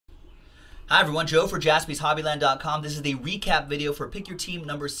Hi everyone, Joe for JaspysHobbyland.com. This is the recap video for Pick Your Team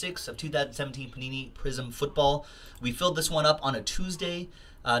number 6 of 2017 Panini Prizm Football. We filled this one up on a Tuesday,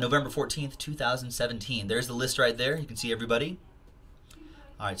 November 14th, 2017. There's the list right there. You can see everybody.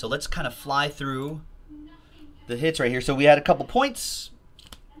 All right, so let's kind of fly through the hits right here. So we had a couple points.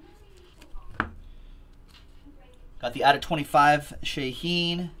 Got the out of 25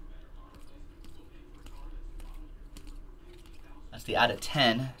 Shaheen. That's the out of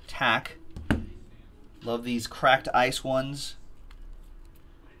 10 Tack. Love these cracked ice ones.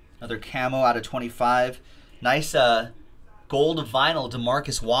 Another camo out of 25. Nice gold vinyl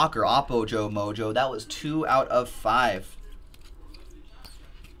DeMarcus Walker, Oppo Joe Mojo. That was 2 out of 5.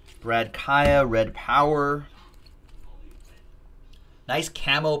 Brad Kaya, Red Power. Nice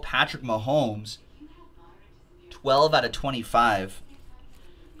camo Patrick Mahomes. 12 out of 25.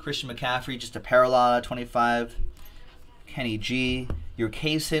 Christian McCaffrey, just a parallel out of 25. Kenny G. Your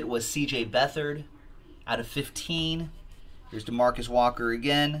case hit was CJ Beathard out of 15. Here's DeMarcus Walker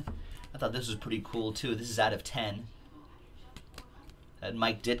again. I thought this was pretty cool too. This is out of 10. Had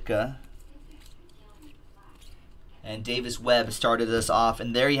Mike Ditka. And Davis Webb started us off.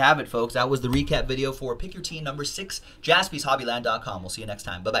 And there you have it, folks. That was the recap video for Pick Your Team number 6, JaspysHobbyland.com. We'll see you next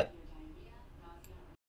time. Bye-bye.